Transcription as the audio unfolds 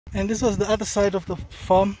And this was the other side of the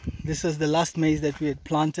farm. This is the last maize that we had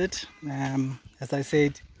planted. As I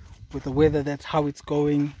said, with the weather, that's how it's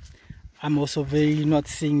going. I'm also very not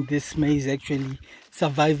seeing this maize actually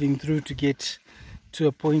surviving through to get to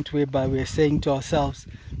a point whereby we're saying to ourselves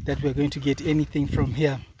that we're going to get anything from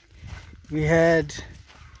here. We had,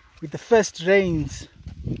 with the first rains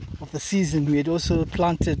of the season, we had also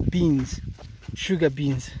planted beans, sugar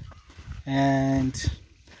beans, and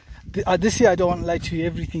this year, I don't want to lie to you,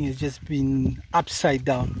 everything has just been upside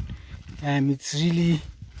down. It's really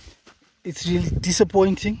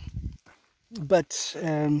disappointing. But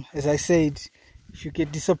as I said, if you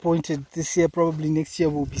get disappointed this year, probably next year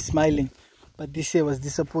we'll be smiling. But this year was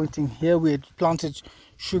disappointing. Here we had planted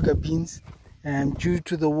sugar beans, due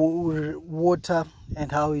to the water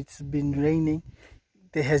and how it's been raining,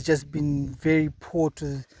 there has just been very poor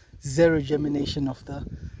to zero germination of the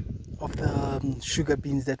sugar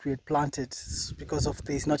beans that we had planted, because of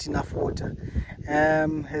there's not enough water.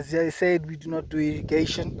 As I said, we do not do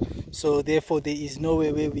irrigation, so therefore there is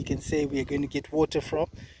nowhere where we can say we are going to get water from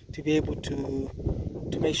to be able to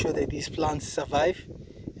make sure that these plants survive.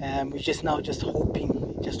 We're just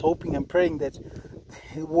hoping and praying that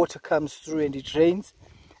water comes through and it rains.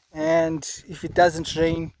 And if it doesn't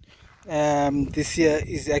rain, this year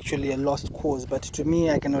is actually a lost cause. But to me,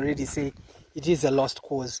 I can already say it is a lost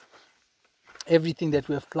cause. Everything that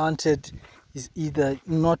we have planted is either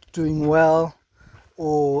not doing well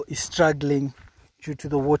or is struggling due to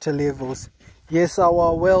the water levels. Yes,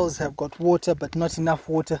 our wells have got water, but not enough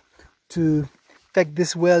water to, in fact,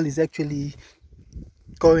 this well is actually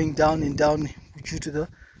going down and down due to the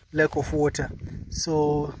lack of water.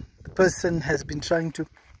 So the person has been trying to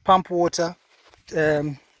pump water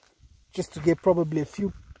just to get probably a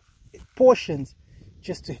few portions,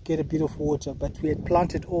 just to get a bit of water. But we had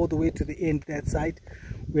planted all the way to the end, that side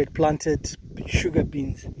we had planted sugar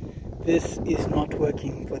beans. This is not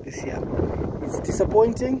working for this year. It's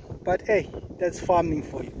disappointing, but hey, that's farming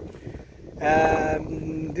for you.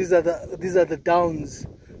 These are the downs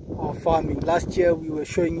of farming. Last year we were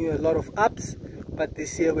showing you a lot of ups, but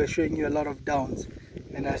this year we're showing you a lot of downs.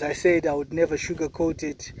 And as I said, I would never sugarcoat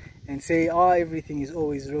it and say, oh, everything is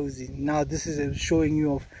always rosy. Now this is showing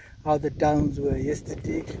you of how the downs were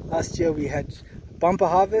yesterday. Last year we had bumper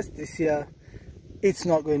harvest. This year it's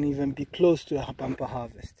not going to even be close to a bumper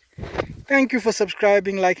harvest. Thank you for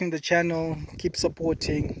subscribing, liking the channel. Keep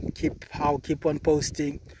supporting. I'll keep on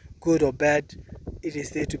posting, good or bad. It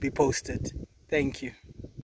is there to be posted. Thank you.